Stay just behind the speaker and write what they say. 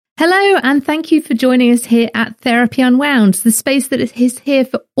Hello, and thank you for joining us here at Therapy Unwound, the space that is here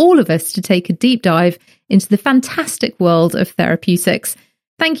for all of us to take a deep dive into the fantastic world of therapeutics.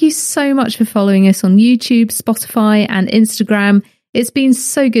 Thank you so much for following us on YouTube, Spotify, and Instagram. It's been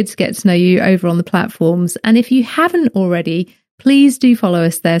so good to get to know you over on the platforms. And if you haven't already, please do follow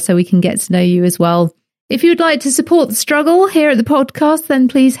us there so we can get to know you as well. If you would like to support the struggle here at the podcast, then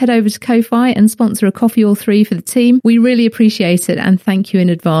please head over to Ko-Fi and sponsor a coffee or three for the team. We really appreciate it and thank you in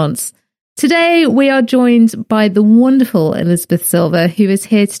advance. Today, we are joined by the wonderful Elizabeth Silver, who is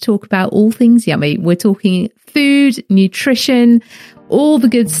here to talk about all things yummy. We're talking food, nutrition, all the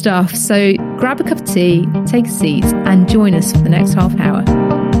good stuff. So grab a cup of tea, take a seat, and join us for the next half hour.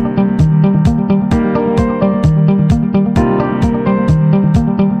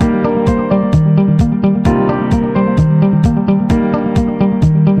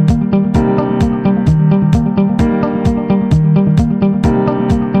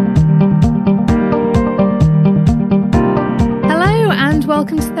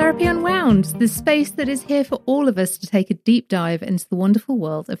 Welcome to Therapy Unwound, the space that is here for all of us to take a deep dive into the wonderful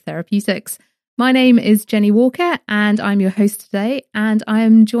world of therapeutics. My name is Jenny Walker and I'm your host today, and I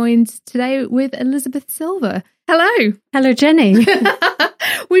am joined today with Elizabeth Silver. Hello. Hello, Jenny.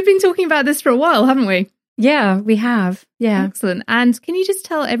 We've been talking about this for a while, haven't we? Yeah, we have. Yeah. Excellent. And can you just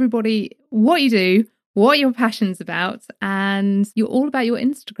tell everybody what you do, what your passion's about, and you're all about your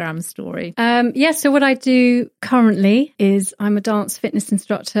Instagram story? So what I do currently is I'm a dance fitness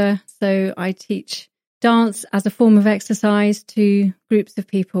instructor. So I teach dance as a form of exercise to groups of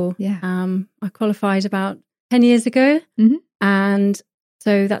people. Yeah. I qualified about 10 years ago. Mm-hmm. And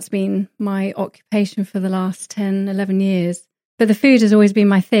so that's been my occupation for the last 10, 11 years. But the food has always been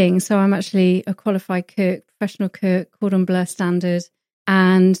my thing. So I'm actually a qualified cook, professional cook, cordon bleu standard,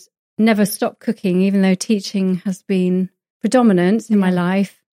 and never stopped cooking, even though teaching has been predominant in my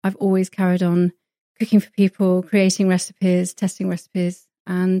life. I've always carried on cooking for people, creating recipes, testing recipes.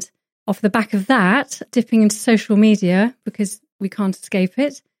 And off the back of that, dipping into social media, because we can't escape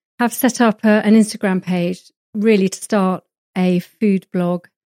it, have set up an Instagram page really to start a food blog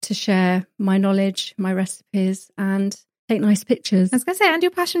to share my knowledge, my recipes, and take nice pictures. I was going to say, and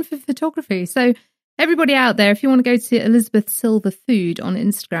your passion for photography. So everybody out there, if you want to go to Elizabeth Silver Food on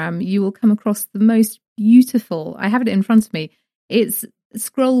Instagram, you will come across the most beautiful. I have it in front of me. It's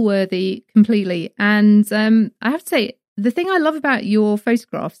scroll worthy completely. And I have to say, the thing I love about your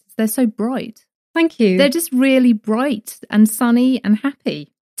photographs is they're so bright. Thank you. They're just really bright and sunny and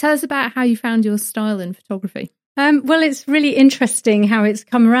happy. Tell us about how you found your style in photography. Well, it's really interesting how it's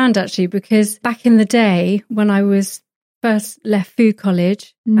come around, actually, because back in the day when I was first left food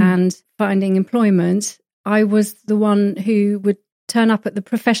college and finding employment, I was the one who would turn up at the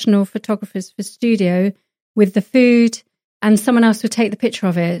professional photographers for studio with the food, and someone else would take the picture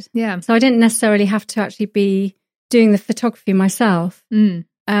of it. Yeah. So I didn't necessarily have to actually be doing the photography myself.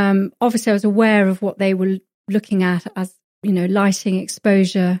 Obviously, I was aware of what they were looking at as, lighting,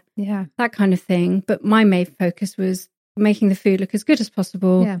 exposure, that kind of thing. But my main focus was making the food look as good as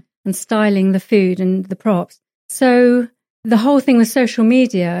possible and styling the food and the props. So the whole thing with social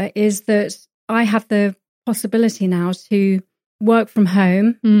media is that I have the possibility now to work from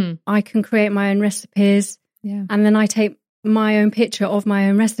home. I can create my own recipes and then I take my own picture of my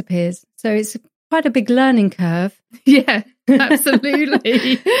own recipes. So it's quite a big learning curve. Yeah,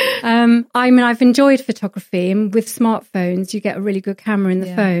 absolutely. I've enjoyed photography, and with smartphones, you get a really good camera in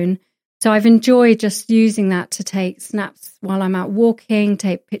the phone. So I've enjoyed just using that to take snaps while I'm out walking,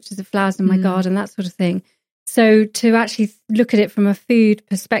 take pictures of flowers in my garden, that sort of thing. So to actually look at it from a food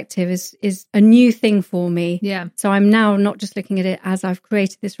perspective is a new thing for me. Yeah. So I'm now not just looking at it as I've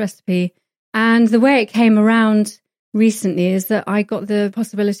created this recipe. And the way it came around recently is that I got the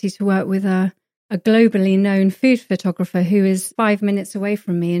possibility to work with a globally known food photographer who is 5 minutes away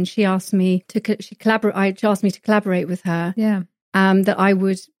from me. And she asked me to collaborate with her. Yeah. That I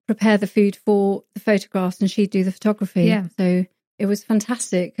would prepare the food for the photographs and she'd do the photography. Yeah. So it was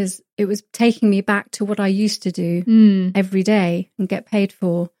fantastic because it was taking me back to what I used to do every day and get paid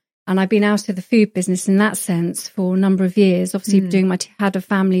for. And I've been out of the food business in that sense for a number of years. Obviously, had a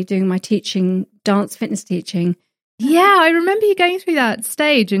family, doing my teaching, dance, fitness teaching. Yeah, I remember you going through that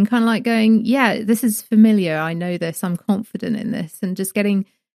stage and kind of like going, yeah, this is familiar. I know this. I'm confident in this. And just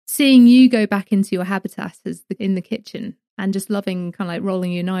seeing you go back into your habitat in the kitchen and just loving kind of like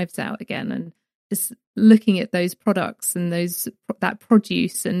rolling your knives out again and just looking at those products and that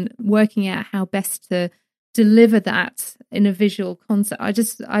produce and working out how best to deliver that in a visual concept.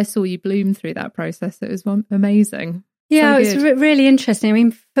 I saw you bloom through that process. It was amazing. Yeah, so it's really interesting. I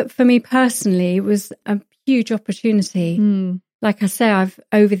mean, for me personally, it was a huge opportunity like I say, I've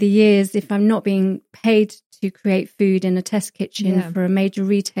over the years, if I'm not being paid to create food in a test kitchen for a major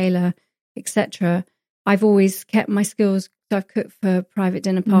retailer, etc., I've always kept my skills. So I've cooked for private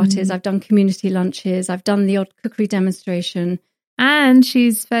dinner parties. I've done community lunches. I've done the odd cookery demonstration. And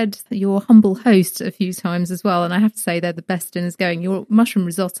she's fed your humble host a few times as well. And I have to say they're the best dinners going. Your mushroom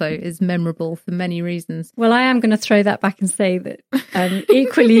risotto is memorable for many reasons. Well, I am going to throw that back and say that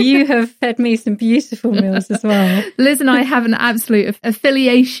equally you have fed me some beautiful meals as well. Liz and I have an absolute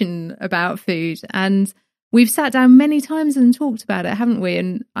affiliation about food. And we've sat down many times and talked about it, haven't we?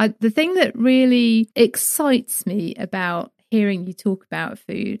 And the thing that really excites me about hearing you talk about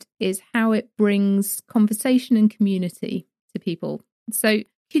food is how it brings conversation and community to people. So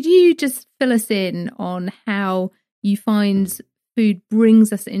could you just fill us in on how you find food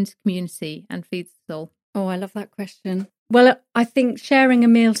brings us into community and feeds the soul? Oh, I love that question. Well, I think sharing a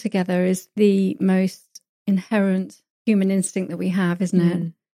meal together is the most inherent human instinct that we have, isn't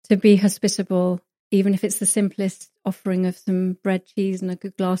it? To be hospitable, even if it's the simplest offering of some bread, cheese and a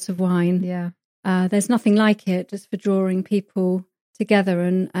good glass of wine. Yeah. There's nothing like it just for drawing people together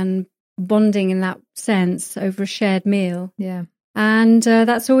and bonding in that sense over a shared meal. Yeah. And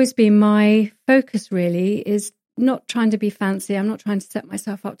that's always been my focus, really, is not trying to be fancy. I'm not trying to set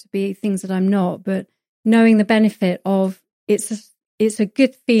myself up to be things that I'm not, but knowing the benefit of it's a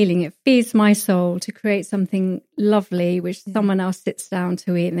good feeling. It feeds my soul to create something lovely, which someone else sits down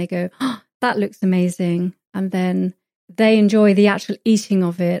to eat and they go, oh, that looks amazing. And then they enjoy the actual eating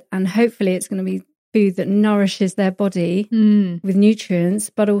of it. And hopefully it's going to be food that nourishes their body with nutrients,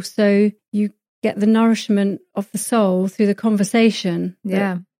 but also you get the nourishment of the soul through the conversation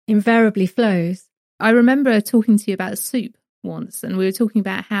that invariably flows. I remember talking to you about soup once, and we were talking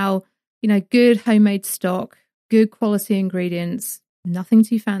about how, good homemade stock, good quality ingredients, nothing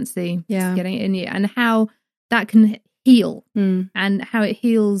too fancy, just getting it in you, and how that can heal and how it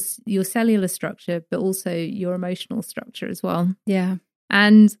heals your cellular structure, but also your emotional structure as well. Yeah.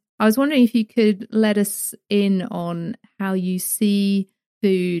 And I was wondering if you could let us in on how you see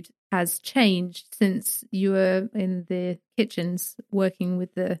food has changed since you were in the kitchens working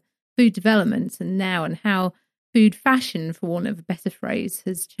with the food development and now, and how food fashion, for want of a better phrase,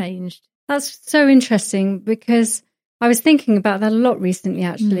 has changed. That's so interesting because I was thinking about that a lot recently,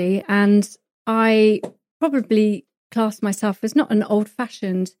 actually, and I probably class myself as not an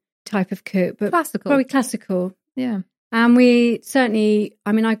old-fashioned type of cook, but probably classical. Yeah. And we certainly,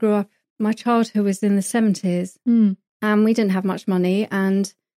 I grew up, my childhood was in the 70s and we didn't have much money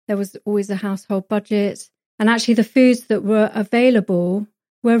and there was always a household budget. And actually the foods that were available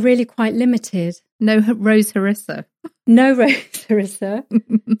were really quite limited. No rose harissa. No rose harissa.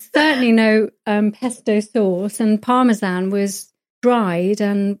 Certainly no pesto sauce, and Parmesan was dried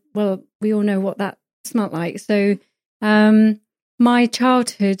and, well, we all know what that smelled like. So my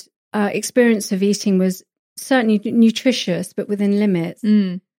childhood experience of eating was certainly nutritious, but within limits.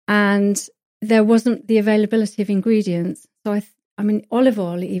 And there wasn't the availability of ingredients. So olive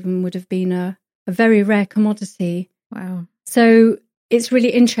oil even would have been a very rare commodity. Wow. So it's really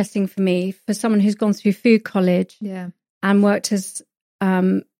interesting for me, for someone who's gone through food college and worked as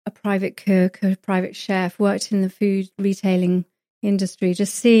a private cook, a private chef, worked in the food retailing industry,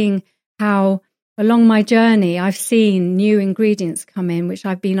 just seeing how along my journey I've seen new ingredients come in, which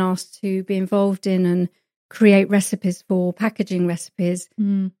I've been asked to be involved in and create recipes for, packaging recipes,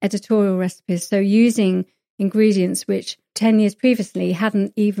 editorial recipes. So using ingredients which 10 years previously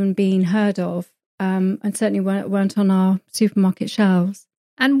hadn't even been heard of and certainly weren't on our supermarket shelves.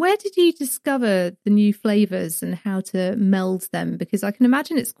 And where did you discover the new flavours and how to meld them? Because I can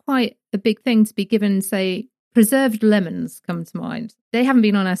imagine it's quite a big thing to be given, say, preserved lemons come to mind. They haven't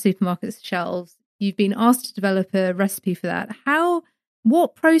been on our supermarket shelves. You've been asked to develop a recipe for that.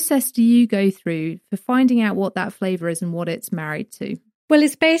 What process do you go through for finding out what that flavour is and what it's married to? Well,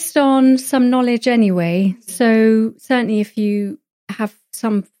 it's based on some knowledge anyway. So certainly if you have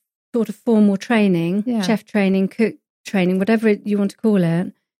some sort of formal training, chef training, cook training, whatever you want to call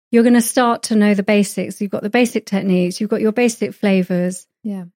it, you're going to start to know the basics. You've got the basic techniques, you've got your basic flavours.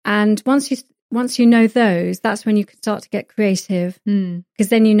 Yeah. And once you know those, that's when you can start to get creative, because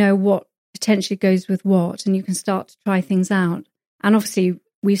then you know what potentially goes with what, and you can start to try things out. And obviously,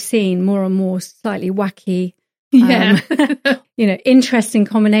 we've seen more and more slightly wacky, interesting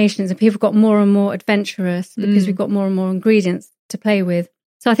combinations, and people got more and more adventurous because we've got more and more ingredients to play with.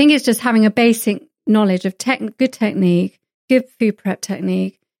 So I think it's just having a basic knowledge of good technique, good food prep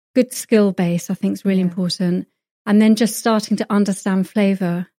technique, good skill base, I think is really important. And then just starting to understand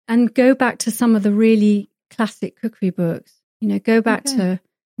flavour and go back to some of the really classic cookery books. Go back to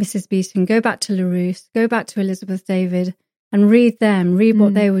Mrs. Beeton, go back to Larousse, go back to Elizabeth David, and read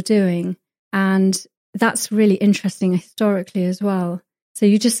what they were doing. And that's really interesting historically as well. So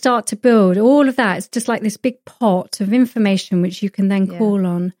you just start to build all of that. It's just like this big pot of information which you can then call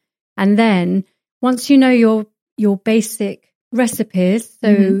on. And then once you know your basic recipes,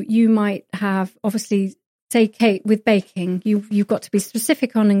 so you might have, obviously, say cake with baking, you've got to be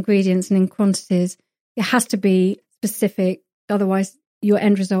specific on ingredients and in quantities. It has to be specific, otherwise your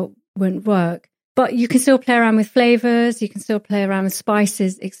end result won't work. But you can still play around with flavors, you can still play around with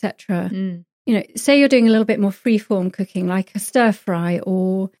spices, etc. You know, say you're doing a little bit more free-form cooking, like a stir fry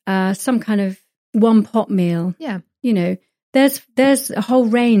or some kind of one-pot meal. Yeah. You know, there's a whole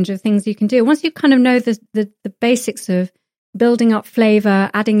range of things you can do. Once you kind of know the basics of building up flavor,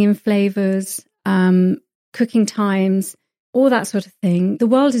 adding in flavors, cooking times, all that sort of thing, the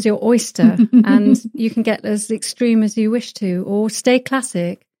world is your oyster and you can get as extreme as you wish to or stay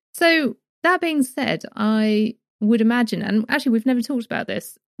classic. So that being said, I would imagine, and actually we've never talked about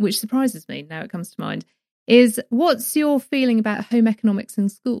this, which surprises me now it comes to mind, is what's your feeling about home economics in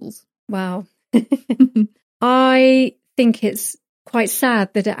schools? Wow. I think it's quite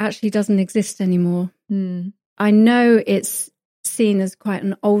sad that it actually doesn't exist anymore. I know it's seen as quite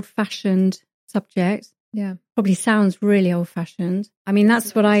an old-fashioned subject. Yeah. Probably sounds really old-fashioned. I mean,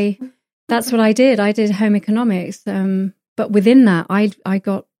 that's what I did. I did home economics. But within that, I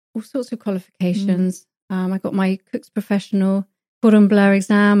got all sorts of qualifications. I got my Cook's Professional Cordon Bleu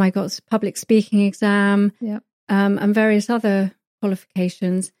exam. I got public speaking exam, and various other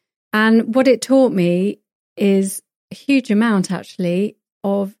qualifications. And what it taught me is a huge amount, actually,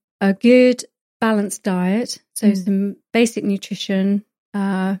 of a good balanced diet. So some basic nutrition.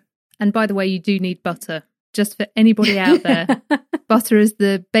 And by the way, you do need butter. Just for anybody out there, butter is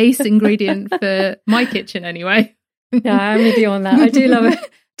the base ingredient for my kitchen, anyway. Yeah, I'm with you on that. I do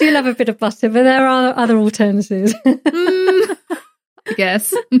love a bit of butter, but there are other alternatives. I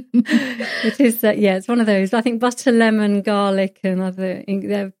guess. It is, it's one of those. I think butter, lemon, garlic, and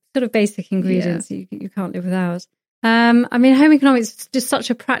they're sort of basic ingredients you can't live without. I mean, home economics is just such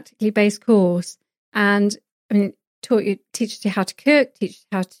a practically based course. And I mean, teaches you how to cook, teaches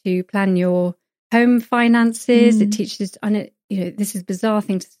you how to plan your home finances. It teaches, this is a bizarre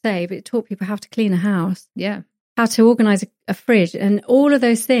thing to say, but it taught people how to clean a house. Yeah. How to organise a fridge, and all of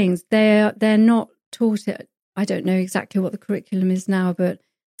those things. They're not taught it. I don't know exactly what the curriculum is now, but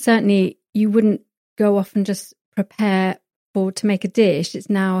certainly you wouldn't go off and just prepare to make a dish. It's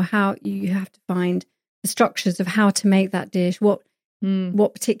now how you have to find the structures of how to make that dish, what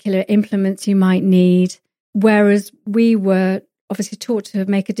particular implements you might need. Whereas we were obviously taught to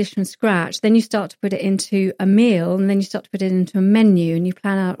make a dish from scratch. Then you start to put it into a meal, and then you start to put it into a menu, and you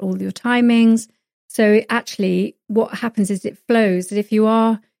plan out all your timings. So actually what happens is it flows. That if you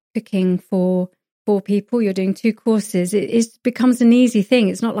are cooking for 4 people, you're doing 2 courses, it becomes an easy thing.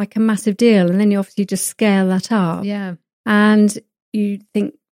 It's not like a massive deal. And then you obviously just scale that up. Yeah. And you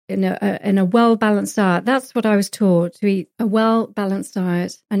think in a well-balanced diet, that's what I was taught, to eat a well-balanced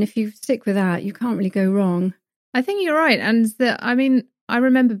diet. And if you stick with that, you can't really go wrong. I think you're right. And I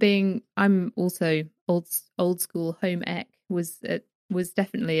remember I'm also old school. Home ec was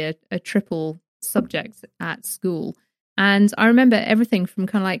definitely a triple subject at school. And I remember everything from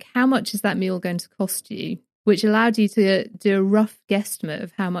kind of like, how much is that meal going to cost you, which allowed you to do a rough guesstimate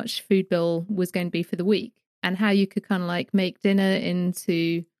of how much food bill was going to be for the week, and how you could kind of like make dinner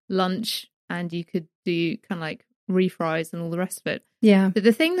into lunch, and you could do kind of like refries and all the rest of it. Yeah. But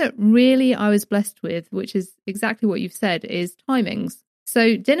the thing that really I was blessed with, which is exactly what you've said, is timings.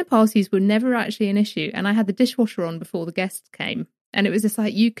 So dinner parties were never actually an issue. And I had the dishwasher on before the guests came. And it was just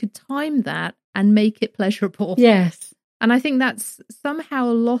like, you could time that and make it pleasurable. Yes. And I think that's somehow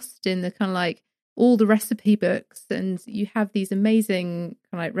lost in the kind of like all the recipe books, and you have these amazing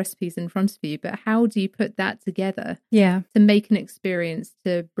kind of like recipes in front of you, but how do you put that together to make an experience,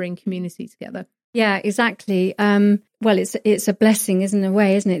 to bring community together? Yeah, exactly. Well, it's a blessing, in a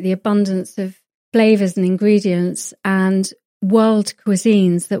way, isn't it? The abundance of flavors and ingredients and world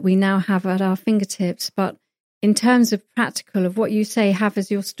cuisines that we now have at our fingertips. But in terms of practical, of what you say, have as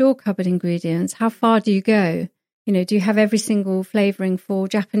your store cupboard ingredients, how far do you go? You know, do you have every single flavoring for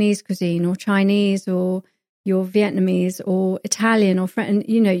Japanese cuisine or Chinese or your Vietnamese or Italian or French? And,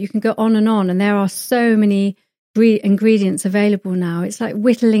 you know, you can go on, and there are so many ingredients available now. It's like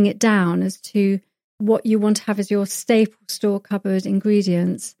whittling it down as to what you want to have as your staple store cupboard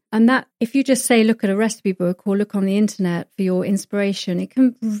ingredients. And that, if you just say, look at a recipe book or look on the internet for your inspiration, it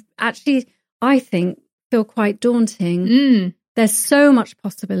can actually, I think, feel quite daunting. There's so much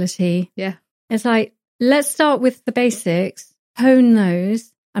possibility. Yeah. It's like, let's start with the basics, hone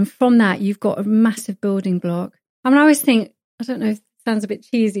those, and from that, you've got a massive building block. I mean, I always think I don't know if it sounds a bit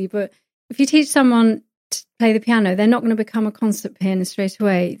cheesy, but if you teach someone to play the piano, they're not going to become a concert pianist straight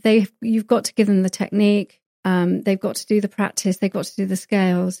away. You've got to give them the technique. They've got to do the practice. They've got to do the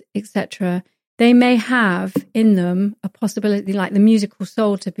scales, etc. They may have in them a possibility, like the musical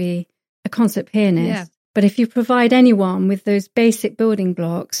soul, to be a concert pianist. Yeah. But if you provide anyone with those basic building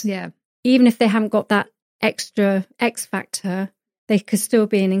blocks, even if they haven't got that extra X factor, they could still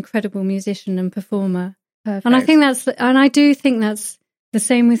be an incredible musician and performer. Perfect. And I do think that's the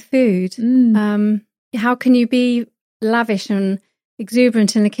same with food. How can you be lavish and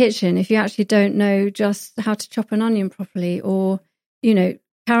exuberant in the kitchen if you actually don't know just how to chop an onion properly, or,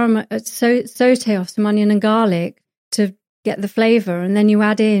 saute off some onion and garlic to get the flavour, and then you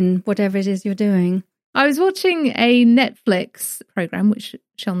add in whatever it is you're doing. I was watching a Netflix program, which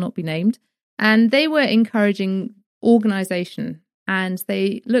shall not be named, and they were encouraging organisation, and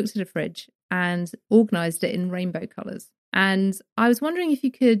they looked at a fridge and organised it in rainbow colours. And I was wondering if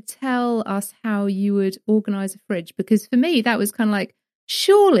you could tell us how you would organise a fridge, because for me, that was kind of like,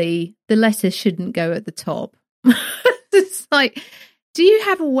 surely the lettuce shouldn't go at the top. It's like, do you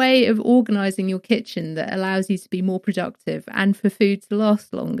have a way of organising your kitchen that allows you to be more productive and for food to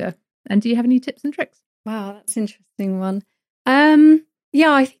last longer? And do you have any tips and tricks? Wow, that's an interesting one.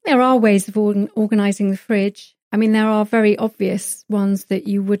 I think there are ways of organising the fridge. I mean, there are very obvious ones that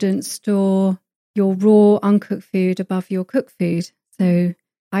you wouldn't store your raw, uncooked food above your cooked food. So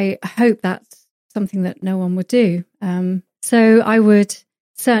I hope that's something that no one would do. So I would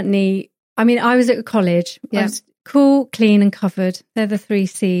certainly, I was at college. I was cool, clean and covered. They're the 3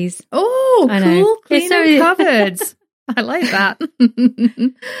 C's. Oh, cool, clean and covered. I like that.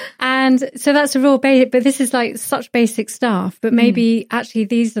 And so that's a real basic, but this is like such basic stuff. But maybe actually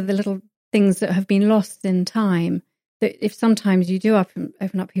these are the little things that have been lost in time, that if sometimes you do open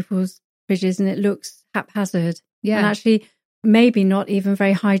up people's fridges and it looks haphazard, and actually maybe not even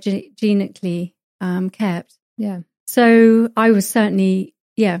very hygienically kept. Yeah. So I was certainly,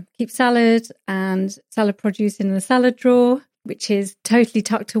 keep salad and salad produce in the salad drawer, which is totally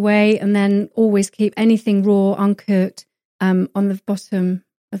tucked away, and then always keep anything raw, uncooked, on the bottom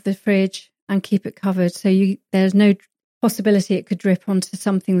of the fridge and keep it covered. So there's no possibility it could drip onto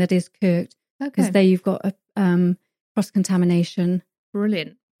something that is cooked, because there you've got a cross-contamination.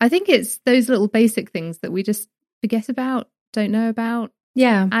 Brilliant. I think it's those little basic things that we just forget about, don't know about.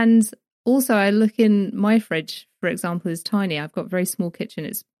 Yeah. And also I look in my fridge, for example, is tiny. I've got a very small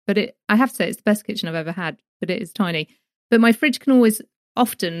kitchen. I have to say it's the best kitchen I've ever had, but it is tiny. But my fridge can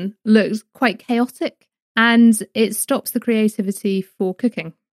often look quite chaotic, and it stops the creativity for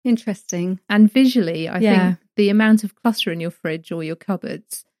cooking. Interesting. And visually, I think the amount of clutter in your fridge or your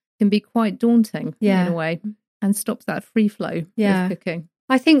cupboards can be quite daunting in a way, and stops that free flow of cooking.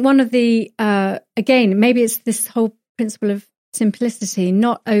 I think one of the, again, maybe it's this whole principle of simplicity,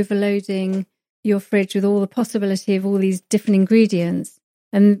 not overloading your fridge with all the possibility of all these different ingredients.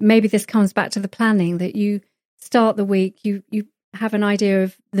 And maybe this comes back to the planning, that you start the week, you have an idea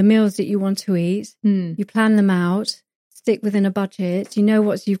of the meals that you want to eat, you plan them out, stick within a budget, you know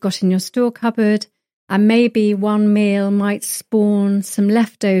what you've got in your store cupboard, and maybe one meal might spawn some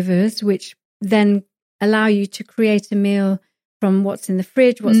leftovers, which then allow you to create a meal from what's in the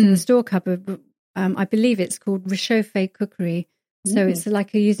fridge, what's in the store cupboard. I believe it's called réchauffé cookery. So it's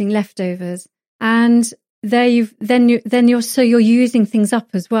like you're using leftovers. And there you're using things up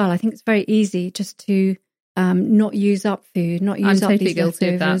as well. I think it's very easy just to not use up food, not use up these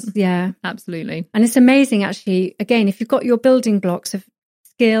guilty leftovers. Of that. Yeah, absolutely. And it's amazing, actually. Again, if you've got your building blocks of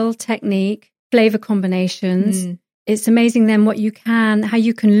skill, technique, flavor combinations, it's amazing then how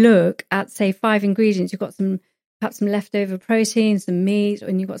you can look at, say, 5 ingredients. You've got perhaps some leftover protein, some meat,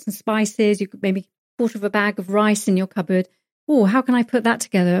 and you've got some spices. You could maybe quarter of a bag of rice in your cupboard. Oh, how can I put that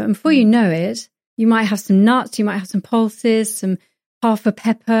together? And before you know it, you might have some nuts, you might have some pulses, some half a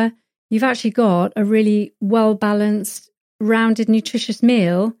pepper. You've actually got a really well-balanced, rounded, nutritious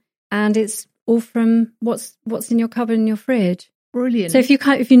meal, and it's all from what's in your cupboard and your fridge. Brilliant. So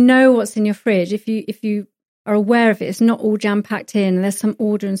if you know what's in your fridge, if you are aware of it, it's not all jam-packed in, and there's some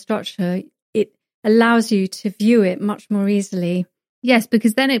order and structure, it allows you to view it much more easily. Yes,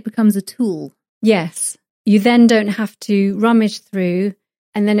 because then it becomes a tool. Yes. You then don't have to rummage through,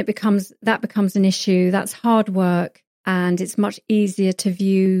 and then that becomes an issue. That's hard work, and it's much easier to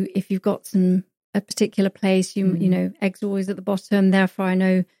view if you've got a particular place. You know, eggs are always at the bottom. Therefore, I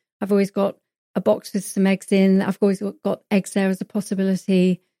know I've always got a box with some eggs in. I've always got eggs there as a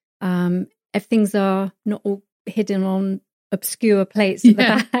possibility. If things are not all hidden on obscure plates at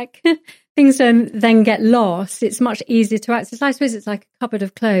the back, things don't then get lost. It's much easier to access. I suppose it's like a cupboard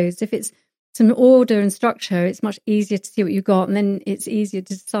of clothes. If it's some order and structure, it's much easier to see what you've got, and then it's easier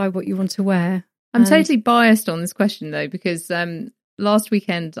to decide what you want to wear. I'm totally biased on this question though, because last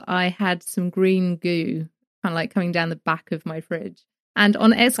weekend I had some green goo kind of like coming down the back of my fridge, and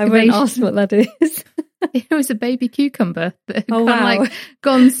on excavation, I won't ask what that is. It was a baby cucumber that had Oh, kind of wow. like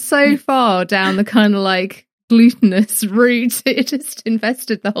gone so far down the kind of like glutinous route, it just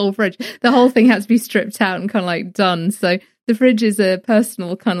infested the whole fridge. The whole thing had to be stripped out and kind of like done. So the fridge is a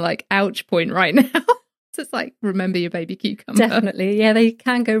personal kind of like ouch point right now. So it's like, remember your baby cucumber. Definitely. Yeah, they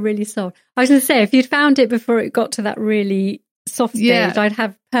can go really soft. I was going to say, if you'd found it before it got to that really soft stage, Yeah. I'd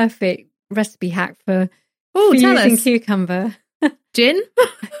have perfect recipe hack for Oh, tell using us. cucumber. Gin?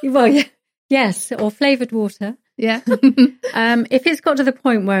 Well, yeah, yes, or flavoured water. Yeah. If it's got to the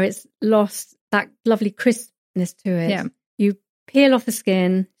point where it's lost that lovely crispness to it, Yeah. you peel off the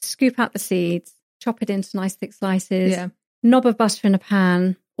skin, scoop out the seeds, chop it into nice thick slices, Yeah. knob of butter in a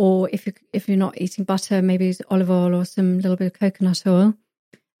pan, or if you're not eating butter, maybe use olive oil or some little bit of coconut oil,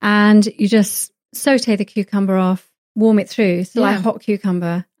 and you just saute the cucumber off, warm it through, so like Yeah. hot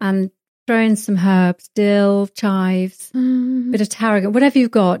cucumber, and throw in some herbs, dill, chives, bit of tarragon, whatever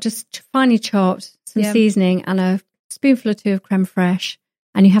you've got, just finely chopped, some Yeah. seasoning, and a spoonful or two of creme fraiche,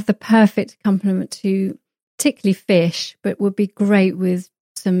 and you have the perfect accompaniment to particularly fish, but would be great with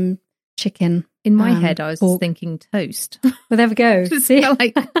some chicken. In my head, I was pork. thinking toast. Well, there we go. Just See?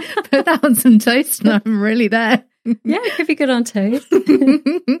 like, put that on some toast and I'm really there. Yeah, it could be good on toast.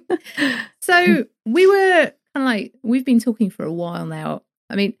 So we were kind of like, we've been talking for a while now.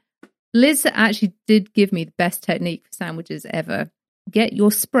 I mean, Liz actually did give me the best technique for sandwiches ever. Get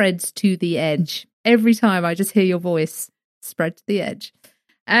your spreads to the edge. Every time I just hear your voice, spread to the edge.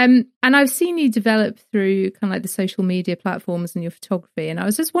 And I've seen you develop through kind of like the social media platforms and your photography. And I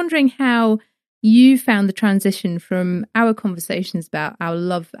was just wondering how you found the transition from our conversations about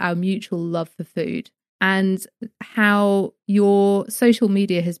our mutual love for food, and how your social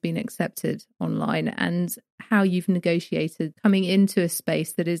media has been accepted online, and how you've negotiated coming into a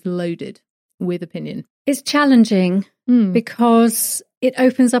space that is loaded with opinion. It's challenging because it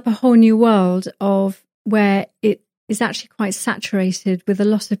opens up a whole new world of where it is actually quite saturated with a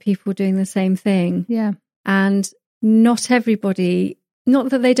lot of people doing the same thing. Yeah. And not everybody, not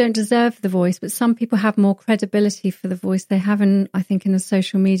that they don't deserve the voice, but some people have more credibility for the voice they have in, I think, in a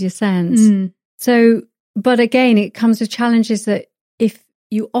social media sense. So, but again, it comes with challenges that if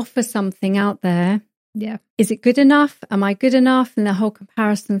you offer something out there, Yeah. is it good enough? Am I good enough? And the whole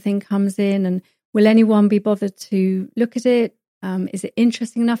comparison thing comes in, and will anyone be bothered to look at it? Is it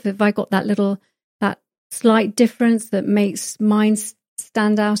interesting enough? Have I got that slight difference that makes mine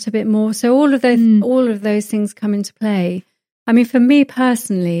stand out a bit more? So all of those things come into play. I mean, for me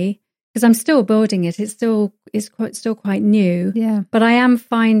personally, because I'm still building it, it's still quite new. Yeah. But I am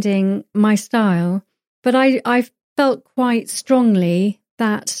finding my style. But I felt quite strongly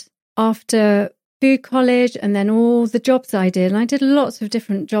that after food college and then all the jobs I did, and I did lots of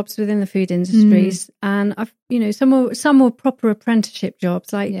different jobs within the food industries, and I've, some were proper apprenticeship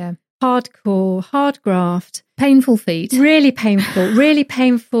jobs, like hardcore, hard graft, Painful feet. really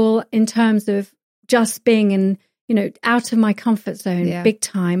painful in terms of just being in, out of my comfort zone, big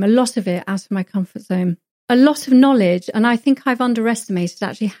time. A lot of it out of my comfort zone. A lot of knowledge, and I think I've underestimated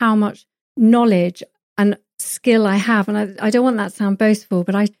actually how much knowledge and skill I have. And I don't want that to sound boastful,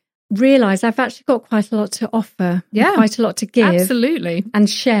 but I realise I've actually got quite a lot to offer, quite a lot to give, Absolutely, and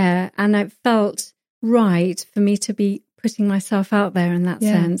share. And it felt right for me to be putting myself out there in that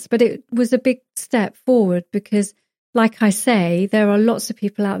sense. But it was a big step forward because, like I say, there are lots of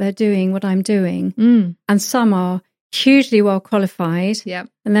people out there doing what I'm doing, and some are hugely well qualified, and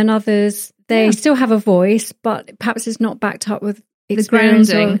then others, they still have a voice, but perhaps it's not backed up with experience.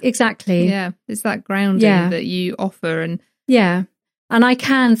 The grounding. Exactly. Yeah, it's that grounding that you offer. And and I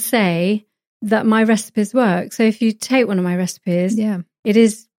can say that my recipes work. So if you take one of my recipes,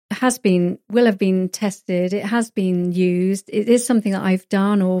 it will have been tested. It has been used. It is something that I've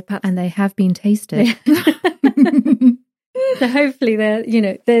done, and they have been tasted. So hopefully they're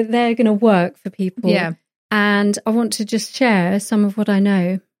going to work for people. Yeah. And I want to just share some of what I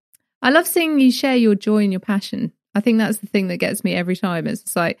know. I love seeing you share your joy and your passion. I think that's the thing that gets me every time.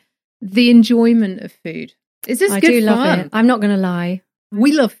 It's like the enjoyment of food. It's just good fun. I do love it. I'm not going to lie.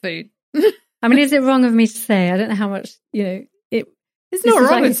 We love food. I mean, is it wrong of me to say? I don't know how much, It's not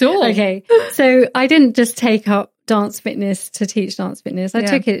wrong at all. Okay. So I didn't just take up dance fitness to teach dance fitness. I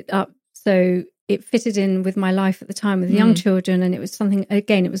took it up so it fitted in with my life at the time with young children. And it was something,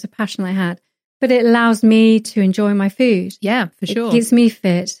 again, it was a passion I had. But it allows me to enjoy my food. Yeah, for sure. It keeps me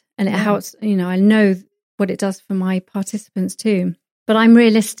fit, and it helps, I know what it does for my participants too. But I'm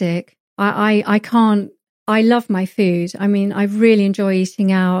realistic. I love my food. I mean, I really enjoy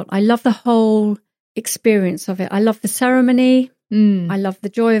eating out. I love the whole experience of it. I love the ceremony. I love the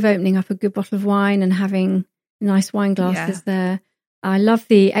joy of opening up a good bottle of wine and having nice wine glasses there. I love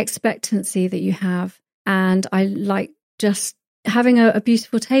the expectancy that you have. And I like just having a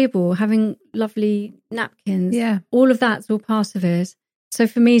beautiful table, having lovely napkins. Yeah. All of that's all part of it. So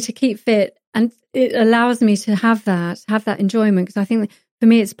for me to keep fit, and it allows me to have that enjoyment, because I think for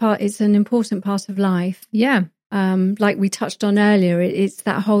me it's an important part of life. Yeah. Like we touched on earlier, it's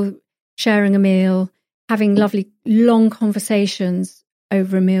that whole sharing a meal, having lovely long conversations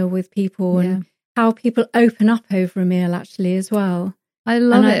over a meal with people, and how people open up over a meal actually as well. I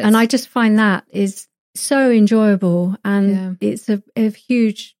love it. And I just find that is so enjoyable, and it's a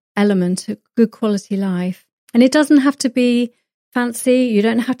huge element of good quality life. And it doesn't have to be fancy. You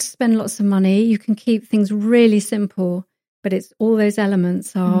don't have to spend lots of money. You can keep things really simple, but it's all those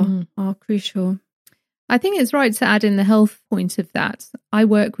elements are crucial. I think it's right to add in the health point of that. I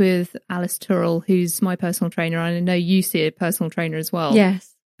work with Alice Turrell, who's my personal trainer, and I know you see a personal trainer as well.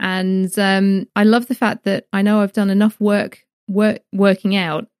 Yes. And I love the fact that I know I've done enough working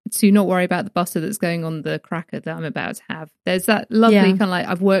out to not worry about the butter that's going on the cracker that I'm about to have. There's that lovely kind of like,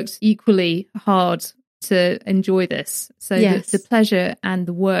 I've worked equally hard to enjoy this. So the pleasure and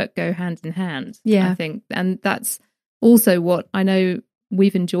the work go hand in hand, I think. And that's also what I know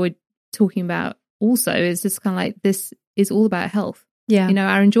we've enjoyed talking about also, is just kind of like, this is all about health. Yeah. You know,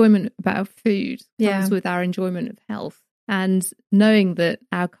 our enjoyment about food comes with our enjoyment of health, and knowing that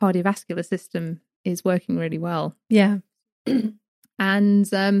our cardiovascular system is working really well. Yeah.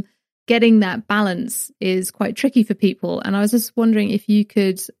 And getting that balance is quite tricky for people. And I was just wondering if you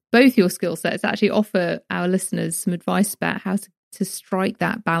could, both your skill sets, actually offer our listeners some advice about how to strike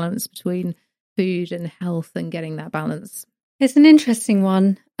that balance between food and health, and getting that balance. It's an interesting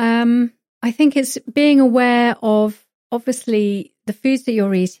one. I think it's being aware of, obviously, the foods that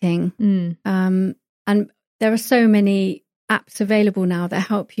you're eating. And there are so many apps available now that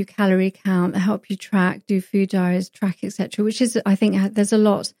help you calorie count, that help you track, do food diaries, track, etc. Which is, I think, there's a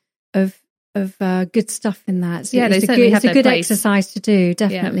lot of good stuff in that. So it's a good exercise to do,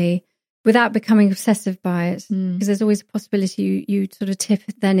 definitely, without becoming obsessive by it. Because there's always a possibility you sort of tip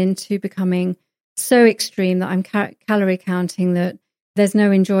then into becoming so extreme that I'm calorie counting that there's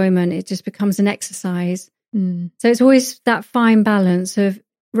no enjoyment. It just becomes an exercise. So it's always that fine balance of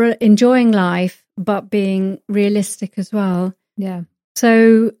enjoying life, but being realistic as well. Yeah.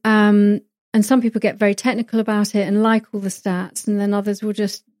 So, and some people get very technical about it and like all the stats, and then others will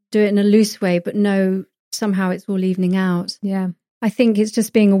just do it in a loose way, but know somehow it's all evening out. Yeah. I think it's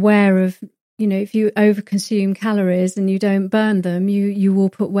just being aware of, you know, if you overconsume calories and you don't burn them, you will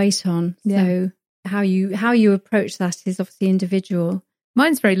put weight on. Yeah. So how you approach that is obviously individual.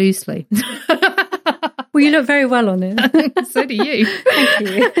 Mine's very loosely. Well, you look very well on it. So do you. Thank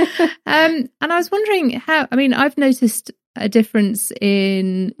you. And I was wondering I've noticed a difference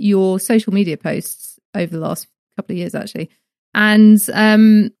in your social media posts over the last couple of years, actually. And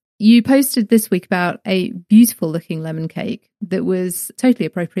you posted this week about a beautiful looking lemon cake that was totally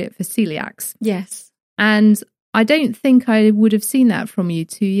appropriate for celiacs. Yes. And I don't think I would have seen that from you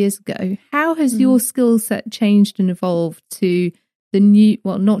 2 years ago. How has your skill set changed and evolved to the new,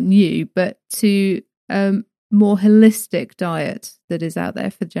 well, not new, but to more holistic diet that is out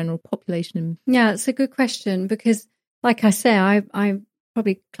there for the general population? Yeah, it's a good question, because like I say, I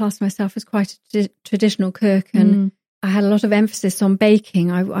probably class myself as quite a traditional cook, and I had a lot of emphasis on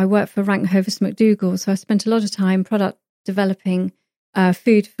baking. I worked for Rank Hovis McDougall, so I spent a lot of time product developing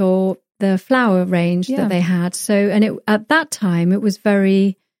food for the flour range that they had. So, and at that time, it was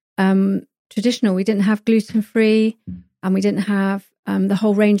very traditional. We didn't have gluten-free, and we didn't have the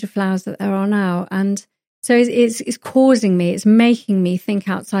whole range of flours that there are now. And so it's causing me, it's making me think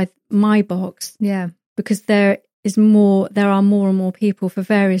outside my box. Yeah. Because there are more and more people, for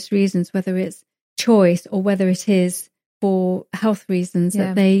various reasons, whether it's choice or whether it is for health reasons,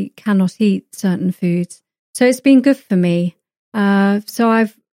 that they cannot eat certain foods. So it's been good for me. So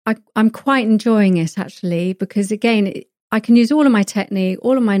I'm quite enjoying it, actually, because again, I can use all of my technique,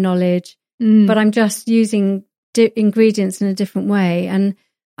 all of my knowledge, but I'm just using ingredients in a different way. And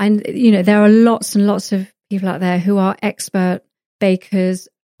you know, there are lots and lots of people out there who are expert bakers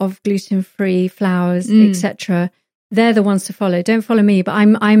of gluten-free flours, etc. They're the ones to follow. Don't follow me, but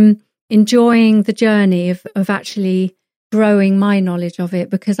I'm enjoying the journey of actually growing my knowledge of it,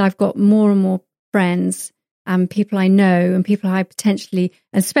 because I've got more and more friends and people I know and people I potentially,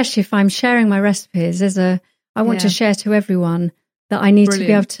 especially if I'm sharing my recipes, I want to share to everyone that I need to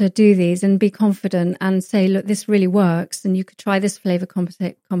be able to do these and be confident and say, look, this really works, and you could try this flavor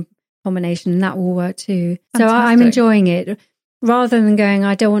combination, and that will work too. Fantastic. So I'm enjoying it rather than going,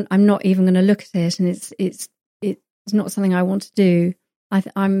 I'm not even going to look at it, and it's not something I want to do.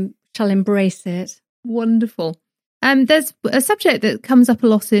 Shall embrace it. Wonderful. There's a subject that comes up a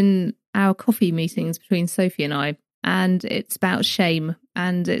lot in our coffee meetings between Sophie and I, and it's about shame.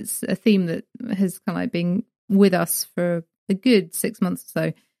 And it's a theme that has kind of like been with us for a good 6 months or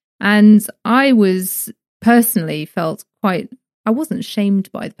so. And I was personally I wasn't shamed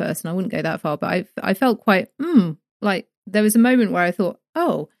by the person. I wouldn't go that far, but I felt quite, like there was a moment where I thought,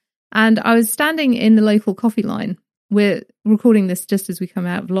 oh, and I was standing in the local coffee line. We're recording this just as we come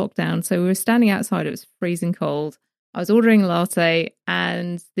out of lockdown. So we were standing outside. It was freezing cold. I was ordering a latte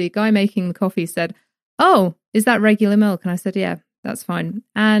and the guy making the coffee said, oh, is that regular milk? And I said, yeah, that's fine.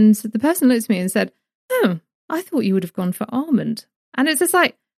 And the person looked at me and said, oh, I thought you would have gone for almond. And it's just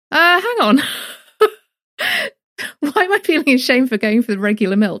like, hang on. Why am I feeling ashamed for going for the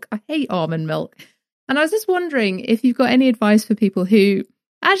regular milk? I hate almond milk. And I was just wondering if you've got any advice for people who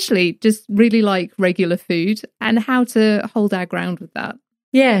actually just really like regular food and how to hold our ground with that.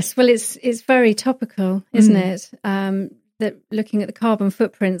 Yes, well, it's very topical, isn't it? That looking at the carbon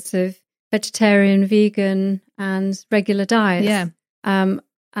footprints of vegetarian, vegan, and regular diets. Yeah. And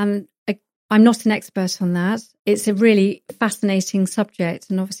I'm not an expert on that. It's a really fascinating subject,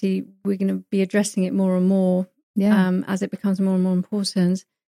 and obviously we're going to be addressing it more and more as it becomes more and more important.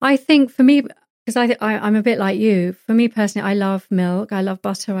 I think for me, because I'm a bit like you, for me personally, I love milk, I love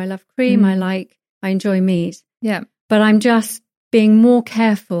butter, I love cream, I enjoy meat. Yeah. But I'm just being more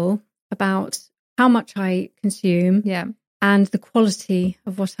careful about how much I consume and the quality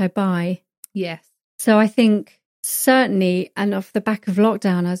of what I buy. Yes. So I think certainly, and off the back of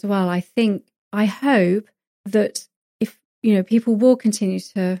lockdown as well, I hope that if, people will continue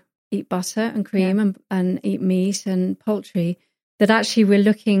to eat butter and cream and eat meat and poultry, that actually we're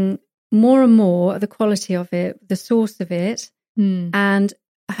looking more and more at the quality of it, the source of it, and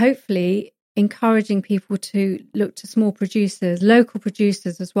hopefully encouraging people to look to small producers, local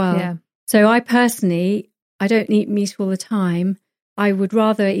producers as well. Yeah. So I personally, I don't eat meat all the time. I would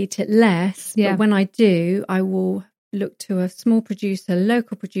rather eat it less, but when I do, I will look to a small producer,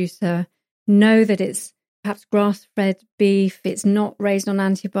 local producer, know that it's perhaps grass-fed beef, it's not raised on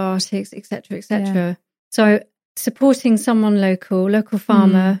antibiotics, etc., etc. Yeah. So supporting someone local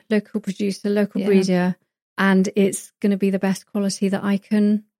farmer, local producer, local breeder, and it's going to be the best quality that I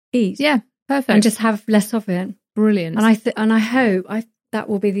can eat. Yeah, perfect. And just have less of it. Brilliant. And I hope that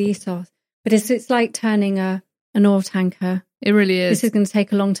will be the ethos. But it's like turning an oil tanker. It really is. This is going to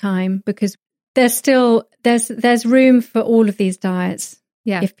take a long time because there's room for all of these diets.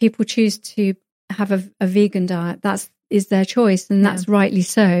 Yeah. If people choose to have a vegan diet, that is their choice, and that's rightly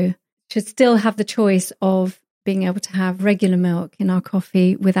so. Should still have the choice of being able to have regular milk in our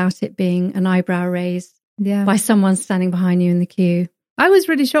coffee without it being an eyebrow raised by someone standing behind you in the queue. I was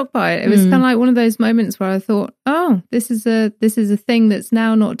really shocked by it. It was kind of like one of those moments where I thought, oh, this is a thing that's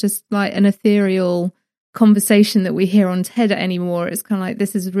now not just like an ethereal conversation that we hear on TED anymore. It's kind of like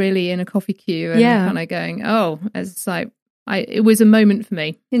this is really in a coffee queue and kind of going, oh, it's like it was a moment for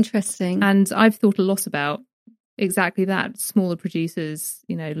me. Interesting. And I've thought a lot about exactly that, smaller producers,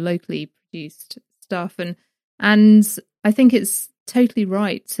 locally produced stuff. And I think it's totally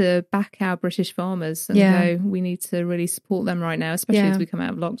right to back our British farmers and go, we need to really support them right now, especially as we come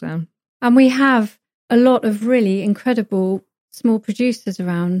out of lockdown. And we have a lot of really incredible small producers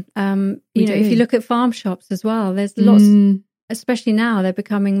around. If you look at farm shops as well, there's lots, especially now, they're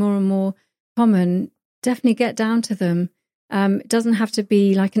becoming more and more common. Definitely get down to them. It doesn't have to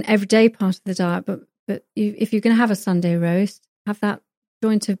be like an everyday part of the diet, but if you're going to have a Sunday roast, have that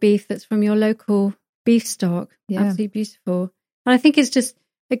joint of beef that's from your local beef stock. Absolutely beautiful. And I think it's just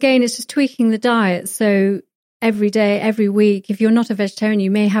tweaking the diet. So every day, every week, if you're not a vegetarian,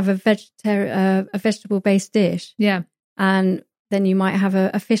 you may have a vegetable-based dish. Yeah. And then you might have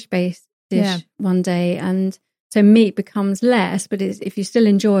a fish-based dish one day. And so meat becomes less, but if you still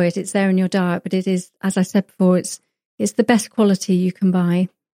enjoy it, it's there in your diet. But it is, as I said before, it's the best quality you can buy.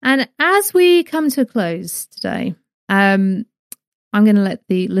 And as we come to a close today, I'm going to let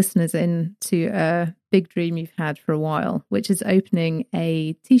the listeners in to a big dream you've had for a while, which is opening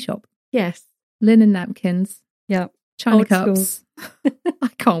a tea shop. Yes. Linen napkins. Yeah. China Old cups. I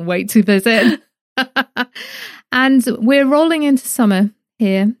can't wait to visit. And we're rolling into summer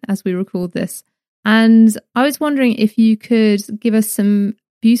here as we record this. And I was wondering if you could give us some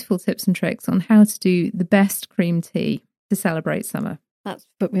beautiful tips and tricks on how to do the best cream tea to celebrate summer. That's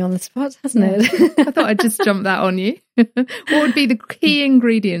put me on the spot, hasn't it? I thought I'd just jump that on you. What would be the key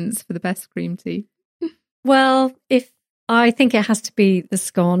ingredients for the best cream tea? Well, I think it has to be the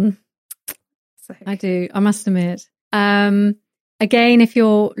scone. I do, I must admit. Again, if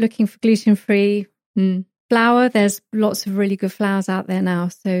you're looking for gluten-free flour, there's lots of really good flours out there now.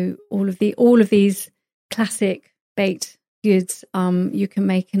 So all of these classic baked goods, you can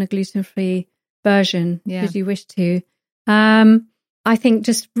make in a gluten-free version if you wish to. I think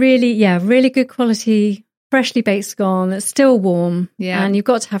just really good quality, freshly baked scone that's still warm. Yeah. And you've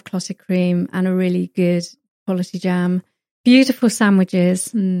got to have clotted cream and a really good quality jam. Beautiful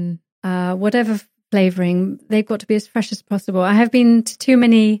sandwiches, whatever flavouring, they've got to be as fresh as possible. I have been to too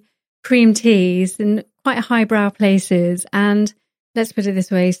many cream teas in quite highbrow places, and let's put it this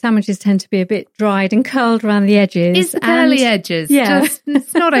way, sandwiches tend to be a bit dried and curled around the edges. It's the curly edges. Yeah.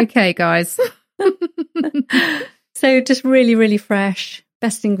 It's not okay, guys. So just really, really fresh,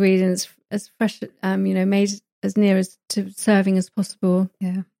 best ingredients, as fresh, made as near as to serving as possible.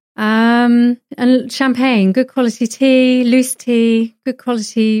 Yeah. And champagne, good quality tea, loose tea, good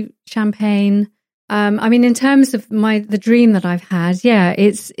quality champagne. In terms of the dream that I've had,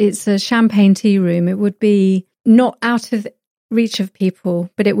 it's a champagne tea room. It would be not out of reach of people,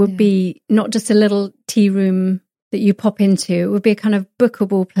 but it would be not just a little tea room that you pop into. It would be a kind of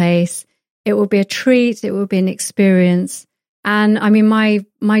bookable place. It would be a treat. It would be an experience. And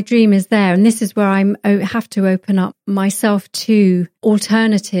my dream is there. And this is where I have to open up myself to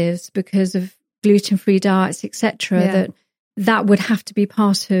alternatives because of gluten-free diets, etc. That would have to be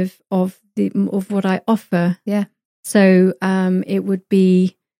part of what I offer. Yeah. So it would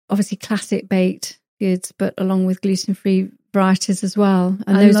be obviously classic baked goods, but along with gluten-free varieties as well,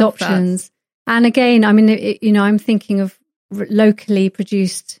 and those options. That. And again, I'm thinking of locally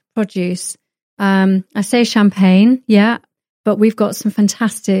produced produce. I say champagne, but we've got some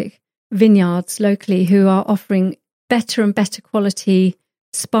fantastic vineyards locally who are offering better and better quality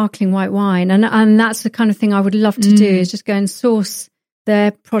sparkling white wine, and that's the kind of thing I would love to do, is just go and source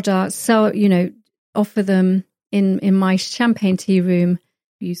their products, sell, offer them in my champagne tea room.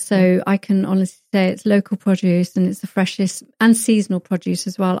 So I can honestly say it's local produce and it's the freshest and seasonal produce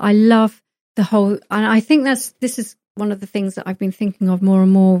as well. I love the whole, and I think this is one of the things that I've been thinking of more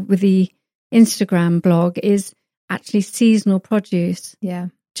and more with the Instagram blog is actually seasonal produce. Yeah.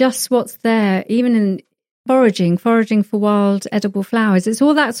 Just what's there, even in foraging for wild edible flowers. It's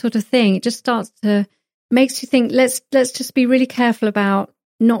all that sort of thing. It just makes you think, let's just be really careful about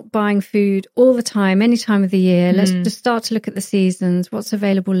not buying food all the time, any time of the year. Let's just start to look at the seasons, what's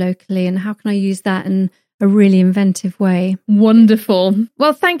available locally, and how can I use that in a really inventive way. Wonderful.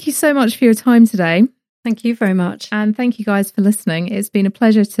 Well, thank you so much for your time today. Thank you very much. And thank you guys for listening. It's been a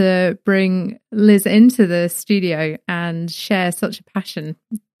pleasure to bring Liz into the studio and share such a passion.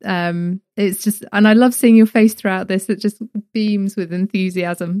 It's just, and I love seeing your face throughout this. It just beams with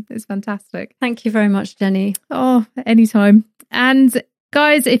enthusiasm. It's fantastic. Thank you very much, Jenny. Oh, anytime. And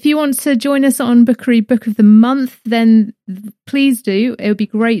guys, if you want to join us on Bookery Book of the Month, then please do. It would be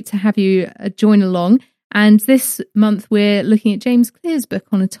great to have you join along. And this month we're looking at James Clear's book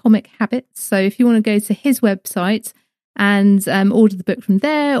on atomic habits. So if you want to go to his website and order the book from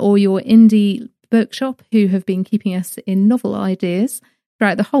there, or your indie bookshop who have been keeping us in novel ideas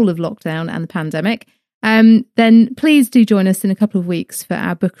throughout the whole of lockdown and the pandemic, then please do join us in a couple of weeks for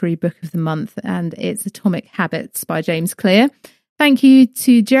our Bookery Book of the Month, and it's Atomic Habits by James Clear. Thank you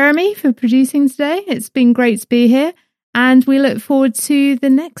to Jeremy for producing today. It's been great to be here. And we look forward to the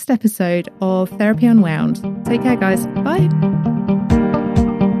next episode of Therapy Unwound. Take care, guys. Bye.